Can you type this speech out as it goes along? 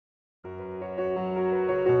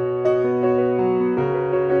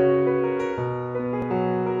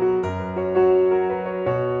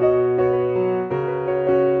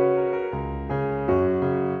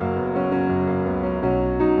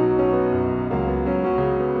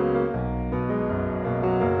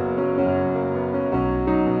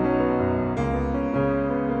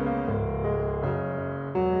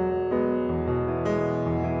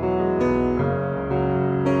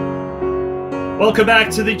Welcome back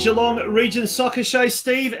to the Geelong Region Soccer Show,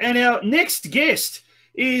 Steve. And our next guest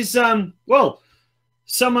is, well,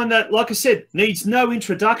 someone that, like I said, needs no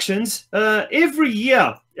introductions. Every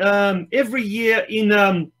year in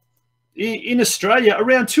Australia,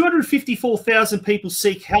 around 254,000 people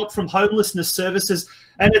seek help from homelessness services.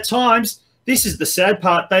 And at times, this is the sad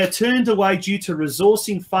part, they are turned away due to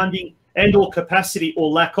resourcing, funding, and or capacity or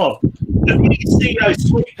lack of. The Vinnies CEO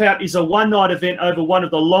Sleepout is a one-night event over one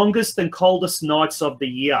of the longest and coldest nights of the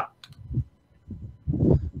year.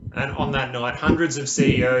 And on that night, hundreds of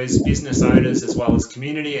CEOs, business owners, as well as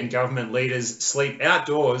community and government leaders sleep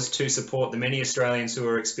outdoors to support the many Australians who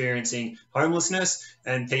are experiencing homelessness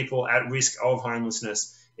and people at risk of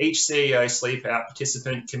homelessness. Each CEO Sleepout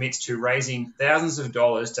participant commits to raising thousands of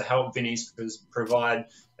dollars to help Vinnies provide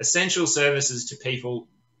essential services to people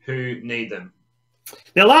who need them.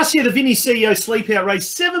 Now, last year, the Vinnies CEO Sleepout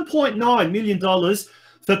raised $7.9 million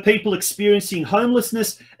for people experiencing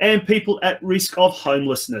homelessness and people at risk of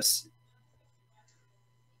homelessness.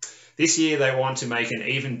 This year, they want to make an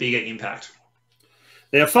even bigger impact.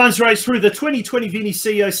 Now, funds raised through the 2020 Vinnies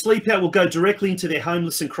CEO Sleepout will go directly into their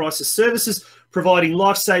homeless and crisis services, providing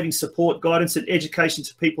life-saving support, guidance and education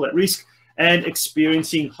to people at risk and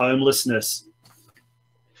experiencing homelessness.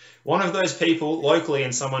 One of those people locally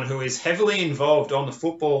and someone who is heavily involved on the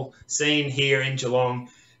football scene here in Geelong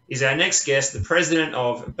is our next guest, the president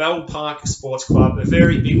of Bell Park Sports Club. A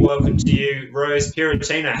very big welcome to you, Rose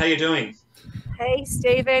Pirrottina. How are you doing? Hey,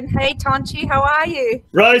 Stephen. Hey, Tonchi. How are you?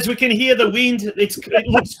 Rose, we can hear the wind. It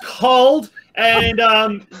looks cold. And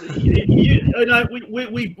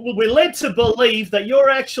we're led to believe that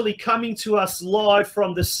you're actually coming to us live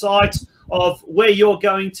from the site of where you're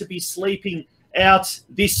going to be sleeping out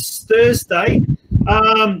this Thursday.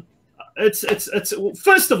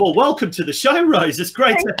 First of all, welcome to the show, Rose. It's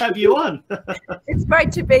great to have you on. It's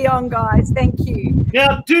great to be on, guys. Thank you.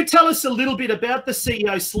 Now, do tell us a little bit about the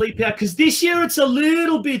CEO Sleepout, because this year it's a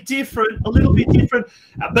little bit different,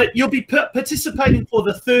 but you'll be participating for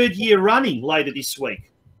the third year running later this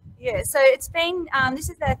week. Yeah, so it's been, this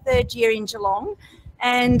is our third year in Geelong.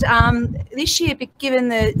 And this year, given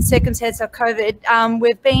the circumstance of COVID,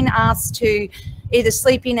 we've been asked to either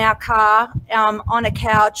sleep in our car, on a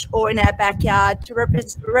couch or in our backyard to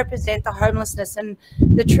represent the homelessness and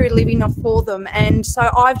the true living of for them. And so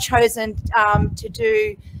I've chosen to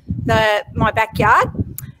do my backyard.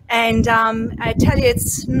 And I tell you,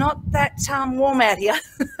 it's not that warm out here.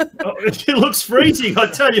 Oh, it looks freezing, I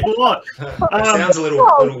tell you what. It sounds a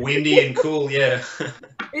little windy and cool, yeah.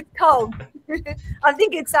 It's cold. I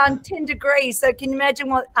think it's 10 degrees. So can you imagine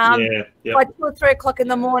what by 2 or 3 o'clock in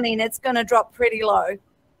the morning, it's going to drop pretty low.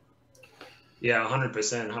 Yeah,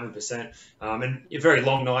 100%. And very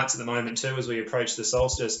long nights at the moment too as we approach the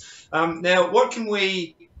solstice. Now, what can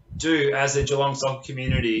we do as a Geelong soccer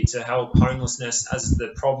community to help homelessness, as the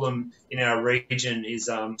problem in our region is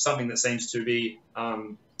something that seems to be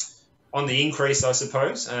on the increase, I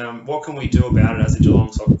suppose? What can we do about it as a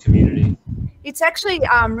Geelong soccer community? It's actually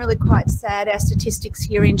really quite sad, our statistics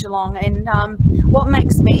here in Geelong. And what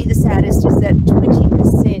makes me the saddest is that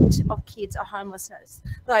 20% of kids are homelessness.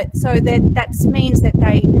 So that means that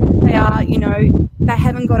they are, they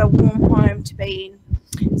haven't got a warm home to be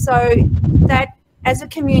in. So that, as a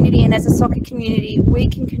community and as a soccer community, we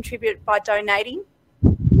can contribute by donating.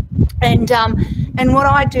 And what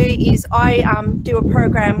I do is I do a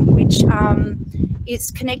program which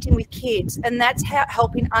is connecting with kids, and that's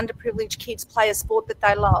helping underprivileged kids play a sport that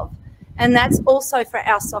they love. And that's also for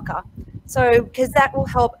our soccer. So, because that will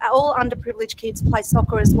help all underprivileged kids play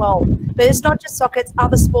soccer as well. But it's not just soccer, it's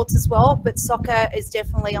other sports as well, but soccer is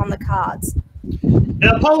definitely on the cards.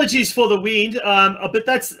 Now, apologies for the wind, but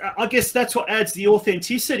I guess that's what adds the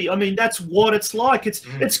authenticity. I mean, that's what it's like.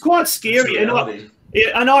 It's quite scary.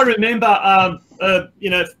 And I remember,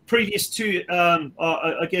 previous to,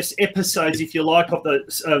 I guess, episodes, if you like, of the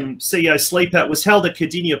CEO Sleepout was held at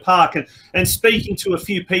Kardinia Park, and speaking to a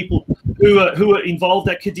few people who were involved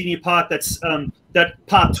at Kardinia Park that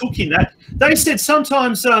partook in that, they said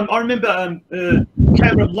sometimes, I remember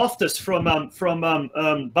Cameron Loftus from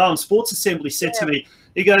Barham Sports Assembly said to me,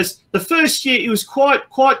 he goes, the first year it was quite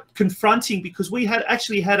confronting, because we had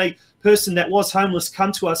actually had a person that was homeless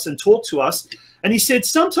come to us and talk to us. And he said,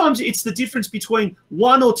 sometimes it's the difference between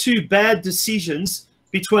 1 or 2 bad decisions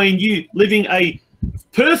between you living a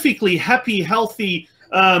perfectly happy, healthy,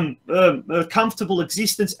 comfortable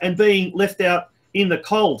existence and being left out in the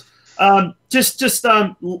cold. Just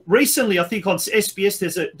recently, I think on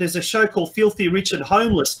SBS, there's a show called Filthy Rich and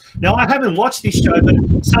Homeless. Now, I haven't watched this show,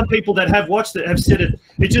 but some people that have watched it have said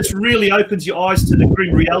it just really opens your eyes to the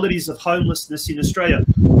grim realities of homelessness in Australia.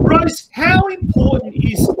 Rose, how important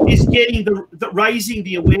is getting raising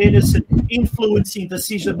the awareness and influencing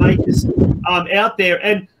decision makers out there?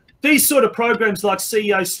 And these sort of programs like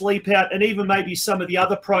CEO Sleepout and even maybe some of the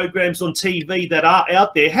other programs on TV that are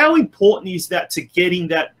out there, how important is that to getting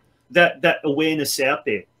that awareness out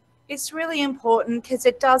there? It's really important because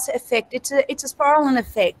it does affect, it's a spiraling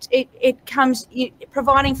effect. It comes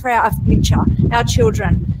providing for our future, our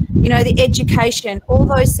children, you know, the education, all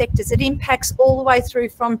those sectors. It impacts all the way through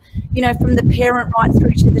from, you know, from the parent right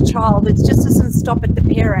through to the child. It just doesn't stop at the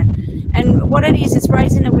parent. And what it is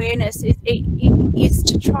raising awareness. It is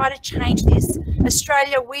to try to change this.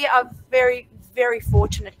 Australia, we are very, very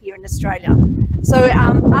fortunate here in Australia. So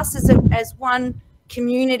us as one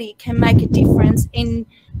community can make a difference in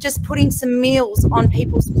just putting some meals on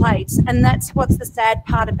people's plates. And that's what's the sad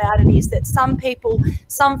part about it, is that some people,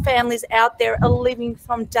 some families out there are living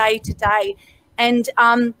from day to day. And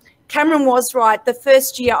Cameron was right. The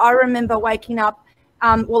first year I remember waking up,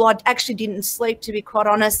 well, I actually didn't sleep, to be quite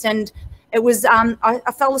honest, and it was I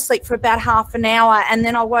fell asleep for about half an hour, and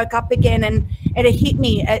then I woke up again, and it hit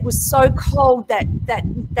me. It was so cold that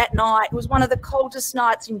night. It was one of the coldest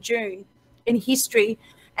nights in June in history,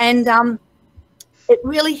 and it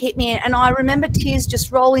really hit me. And I remember tears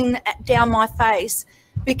just rolling down my face,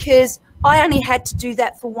 because I only had to do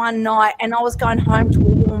that for one night, and I was going home to a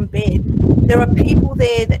warm bed. There are people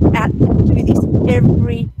there that do this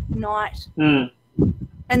every night, and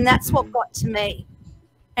that's what got to me.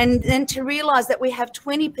 And then to realise that we have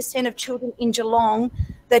 20% of children in Geelong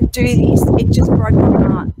that do this, it just broke my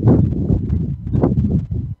heart.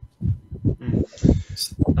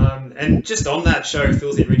 And just on that show,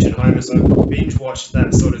 Filthy Rich and Homeless, I binge watched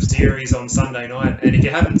that sort of series on Sunday night. And if you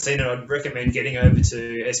haven't seen it, I'd recommend getting over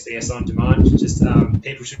to SBS On Demand. Just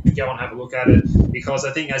people should go and have a look at it, because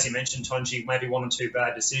I think, as you mentioned, Tonji, maybe one or two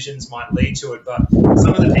bad decisions might lead to it. But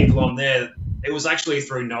some of the people on there, it was actually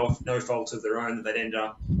through no fault of their own that they'd end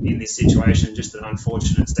up in this situation, just an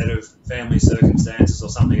unfortunate set of family circumstances or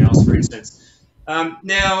something else, for instance.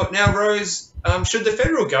 Now, Rose, should the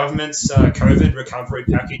federal government's COVID recovery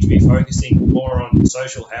package be focusing more on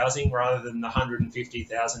social housing rather than the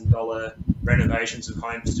 $150,000 renovations of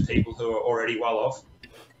homes to people who are already well off?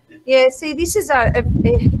 Yeah, see, this is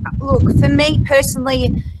look, for me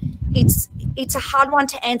personally, it's a hard one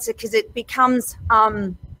to answer, because it becomes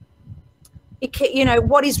you know,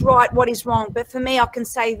 what is right, what is wrong. But for me, I can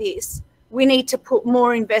say this: we need to put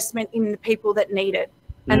more investment in the people that need it,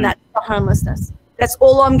 and that's the homelessness. That's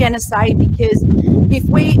all I'm going to say, because if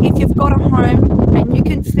you've got a home and you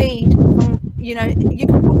can feed, you know, you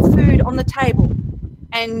can put food on the table,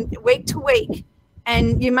 and week to week,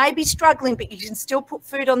 and you may be struggling, but you can still put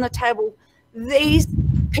food on the table. These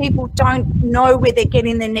people don't know where they're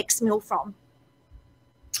getting their next meal from.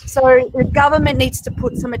 So the government needs to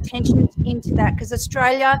put some attention into that, because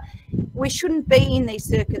Australia, we shouldn't be in these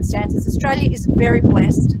circumstances. Australia is very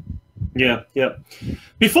blessed. Yeah, yeah.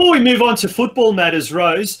 Before we move on to football matters,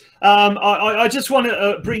 Rose, I just want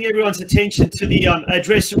to bring everyone's attention to the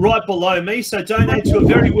address right below me. So donate to a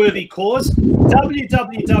very worthy cause: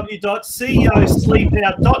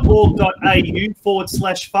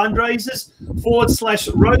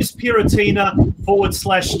 www.ceosleepout.org.au/fundraisers/Rose Pirrottina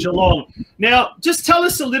 /Geelong. Now, just tell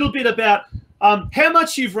us a little bit about how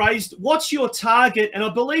much you've raised, what's your target, and I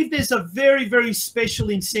believe there's a very, very special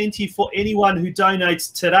incentive for anyone who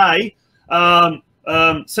donates today.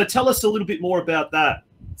 So tell us a little bit more about that.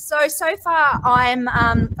 So far I've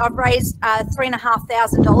raised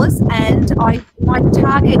 $3,500, and my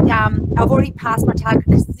target, I've already passed my target,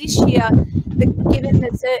 because this year, given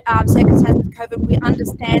the circumstances of COVID, we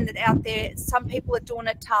understand that out there some people are doing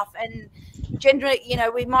it tough, and generally, you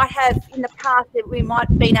know, we might have in the past that we might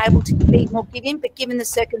have been able to be more giving, but given the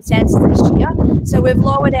circumstances this year, so we've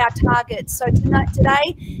lowered our targets. So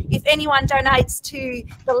today, if anyone donates to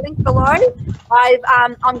the link below,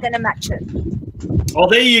 I'm going to match it. Oh,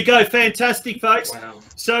 there you go. Fantastic, folks. Wow.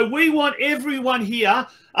 So we want everyone here,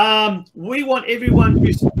 we want everyone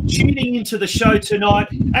who's tuning into the show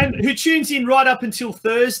tonight and who tunes in right up until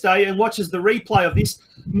Thursday and watches the replay of this,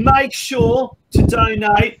 make sure to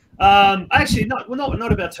donate. Actually,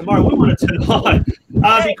 not about tomorrow. We want it tonight,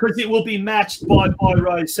 because it will be matched by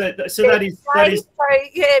Rose. So that is. So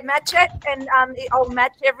yeah, match it, and I'll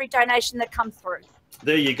match every donation that comes through.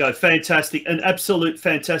 There you go. Fantastic. An absolute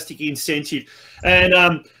fantastic incentive.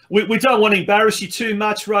 And we don't want to embarrass you too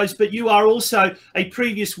much, Rose, but you are also a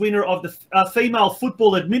previous winner of the Female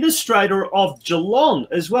Football Administrator of Geelong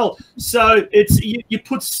as well. So you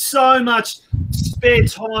put so much spare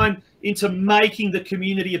time into making the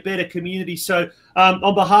community a better community. So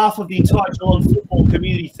on behalf of the entire Geelong football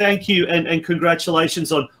community, thank you and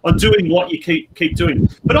congratulations on doing what you keep doing.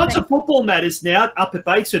 But on to football matters now up at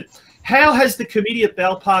Batesford. How has the committee at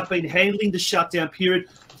Bell Park been handling the shutdown period?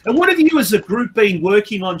 And what have you as a group been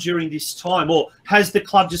working on during this time? Or has the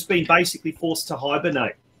club just been basically forced to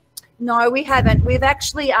hibernate? No, we haven't. We've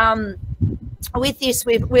actually, with this,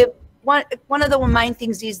 one of the main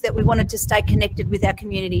things is that we wanted to stay connected with our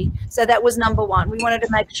community. So that was number one. We wanted to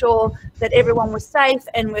make sure that everyone was safe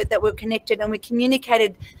and that we're connected, and we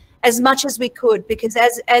communicated as much as we could, because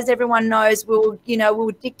as everyone knows, we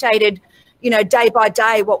were dictated, day by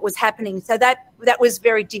day what was happening. So that was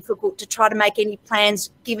very difficult to try to make any plans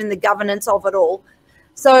given the governance of it all.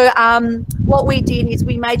 So what we did is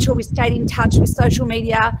we made sure we stayed in touch with social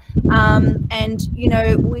media, and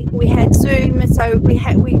we had Zoom, so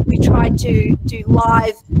we tried to do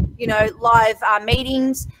live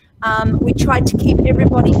meetings. We tried to keep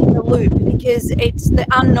everybody in the loop because the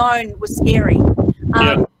unknown was scary.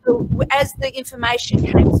 As the information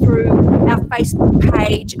came through our Facebook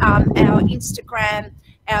page, our Instagram,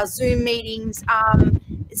 our Zoom meetings,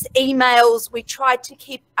 emails, we tried to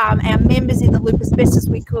keep our members in the loop as best as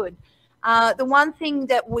we could. The one thing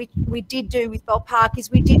that we did do with Bell Park is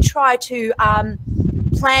we did try to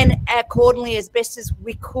plan accordingly as best as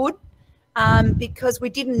we could, because we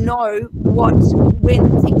didn't know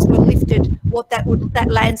when things were lifted, what that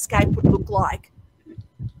landscape would look like.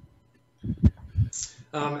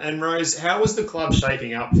 And Rose, how was the club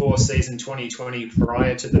shaping up for season 2020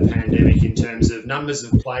 prior to the pandemic in terms of numbers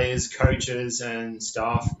of players, coaches and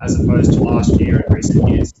staff as opposed to last year and recent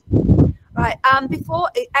years? Right.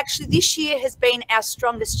 Actually, this year has been our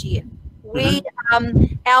strongest year.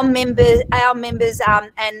 Our members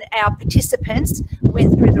and our participants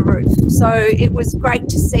went through the roof. So it was great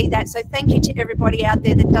to see that. So thank you to everybody out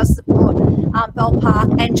there that does support Bell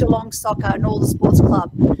Park and Geelong Soccer and all the sports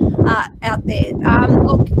club out there.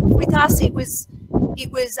 Look, with us, it was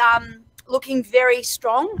looking very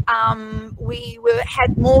strong. We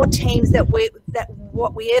had more teams than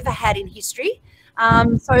what we ever had in history.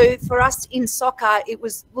 So for us in soccer, it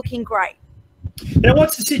was looking great. Now,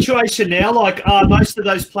 what's the situation now? Like, are most of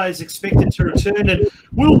those players expected to return? And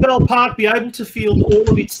will Bell Park be able to field all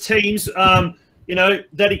of its teams, that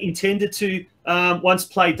it intended to once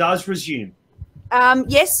play does resume?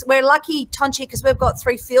 Yes, we're lucky, Tonchi, because we've got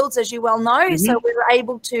 3 fields, as you well know. So we were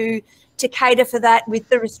able to cater for that with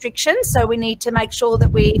the restrictions. So we need to make sure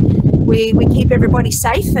that we keep everybody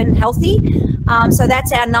safe and healthy. So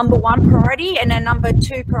that's our number 1 priority, and our number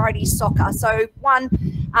 2 priority is soccer. So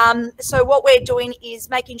so what we're doing is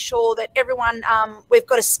making sure that everyone, we've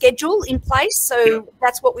got a schedule in place. So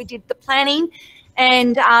that's what we did, the planning,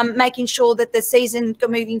 and making sure that the season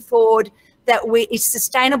moving forward that is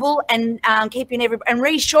sustainable, and keeping and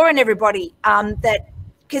reassuring everybody that,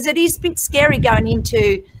 because it is a bit scary going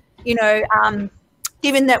into,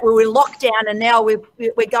 given that we were locked down and now we're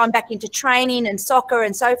going back into training and soccer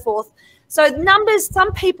and so forth. So numbers,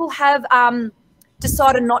 some people have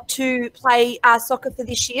decided not to play soccer for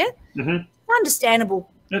this year. It's understandable.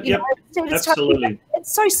 Absolutely.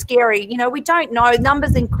 It's so scary. We don't know.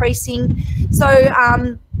 Numbers increasing.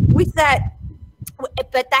 So with that,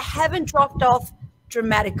 but they haven't dropped off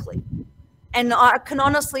dramatically. And I can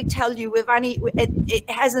honestly tell you, it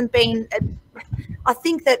hasn't been, I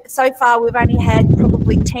think that so far we've only had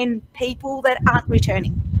probably 10 people that aren't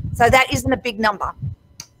returning. So that isn't a big number.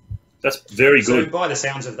 That's very good. So by the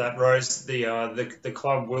sounds of that, Rose, the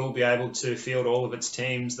club will be able to field all of its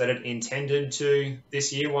teams that it intended to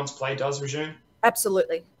this year once play does resume?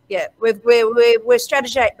 Absolutely. Yeah, we're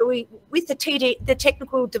strategizing with the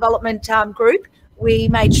technical development group. We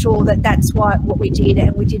made sure that that's what we did,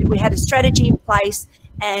 and we had a strategy in place,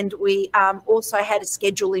 and we also had a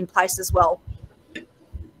schedule in place as well.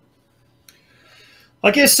 I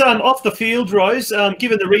guess off the field, Rose,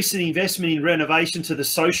 given the recent investment in renovation to the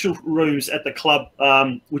social rooms at the club,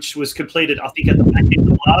 which was completed, I think, at the back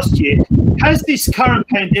end of last year, has this current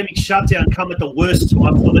pandemic shutdown come at the worst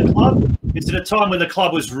time for the club? Is it a time when the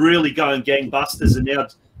club was really going gangbusters and now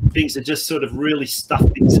things are just sort of really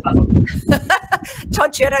stuffed things up?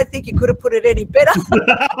 Tonchi, I don't think you could have put it any better.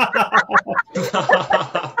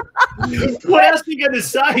 What else are you going to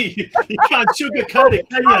say? You can't sugarcoat it,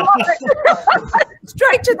 can you?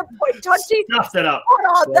 Straight to the point, Tochi. Stuff that up.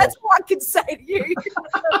 Oh, that's what I can say to you.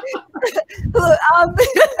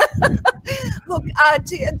 Look,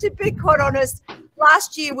 to be quite honest,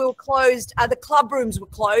 last year we were closed. The club rooms were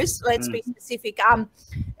closed. Let's be specific.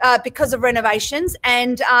 Because of renovations,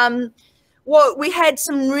 and well, we had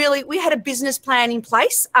a business plan in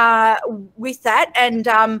place with that,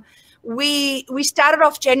 and we started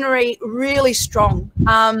off January really strong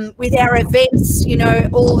with our events. You know,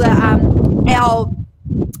 all the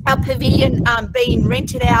our pavilion being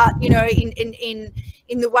rented out. You know,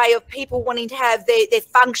 in the way of people wanting to have their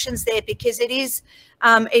functions there, because it is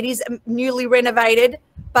newly renovated.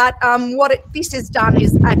 But this has done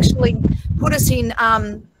is actually put us in.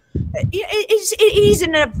 It is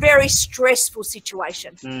in a very stressful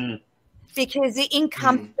situation because the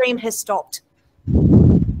income stream has stopped.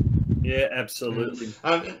 Yeah, absolutely.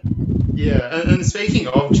 And speaking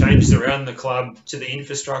of changes around the club to the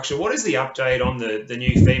infrastructure, what is the update on the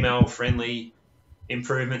new female-friendly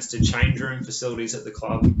improvements to change room facilities at the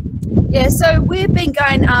club? Yeah, so we've been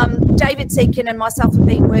going, David Seekin and myself have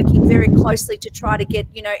been working very closely to try to get,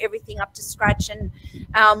 you know, everything up to scratch. And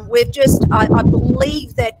we've just, I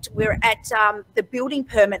believe that we're at the building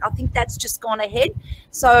permit. I think that's just gone ahead.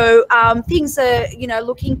 So things are, you know,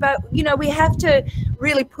 looking, but, you know, we have to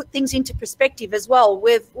really put things into perspective as well.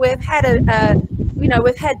 We've had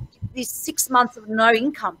we've had these 6 months of no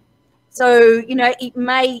income. So, you know, it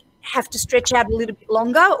may have to stretch out a little bit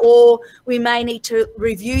longer, or we may need to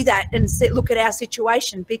review that and look at our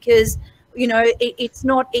situation, because, you know, it's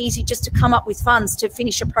not easy just to come up with funds to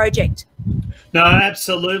finish a project. No,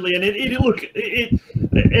 absolutely. And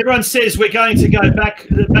everyone says we're going to go back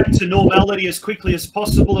to normality as quickly as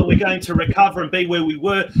possible, and we're going to recover and be where we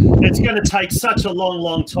were. It's going to take such a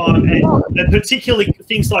long time, and particularly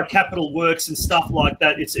things like capital works and stuff like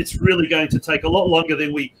that. It's really going to take a lot longer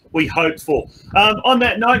than we hoped for. On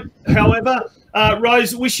that note, however,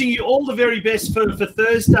 Rose, wishing you all the very best for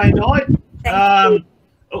Thursday night,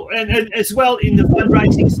 and as well in the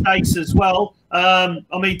fundraising stakes as well. I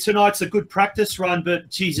mean, tonight's a good practice run, but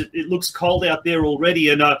geez, it looks cold out there already.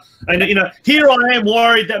 And you know, here I am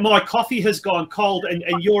worried that my coffee has gone cold,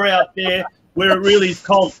 and you're out there where it really is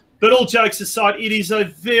cold. But all jokes aside, it is a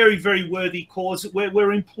very, very worthy cause.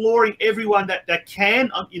 We're imploring everyone that can.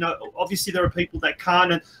 You know, obviously there are people that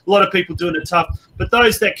can't, and a lot of people doing it tough. But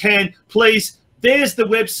those that can, please. There's the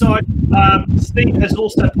website. Steve has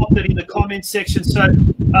also popped it in the comments section. So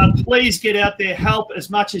please get out there, help as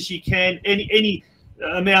much as you can. Any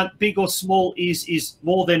amount, big or small, is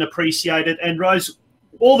more than appreciated. And Rose,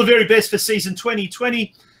 all the very best for season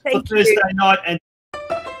 2020 for Thursday night. And